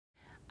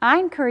I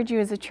encourage you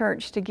as a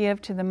church to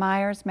give to the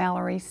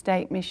Myers-Mallory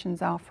State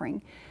Missions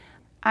Offering.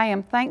 I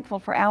am thankful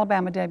for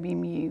Alabama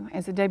WMU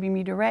as a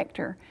WMU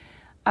director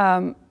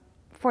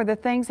for the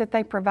things that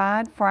they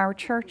provide for our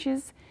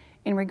churches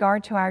in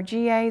regard to our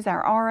GAs,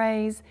 our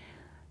RAs,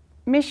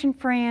 Mission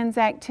Friends,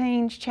 Act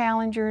Teens,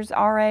 Challengers,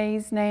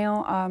 RAs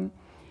now.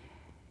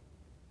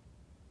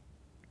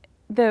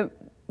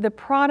 The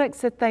products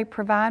that they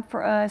provide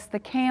for us, the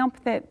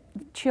camp that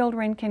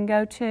children can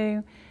go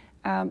to,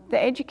 the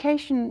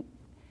education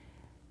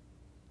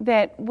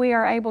that we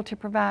are able to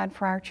provide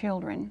for our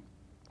children.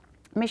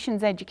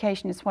 Missions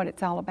education is what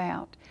it's all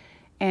about.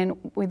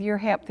 And with your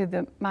help through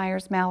the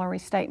Myers-Mallory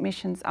State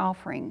Missions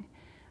Offering,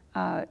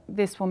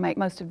 this will make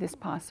most of this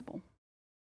possible.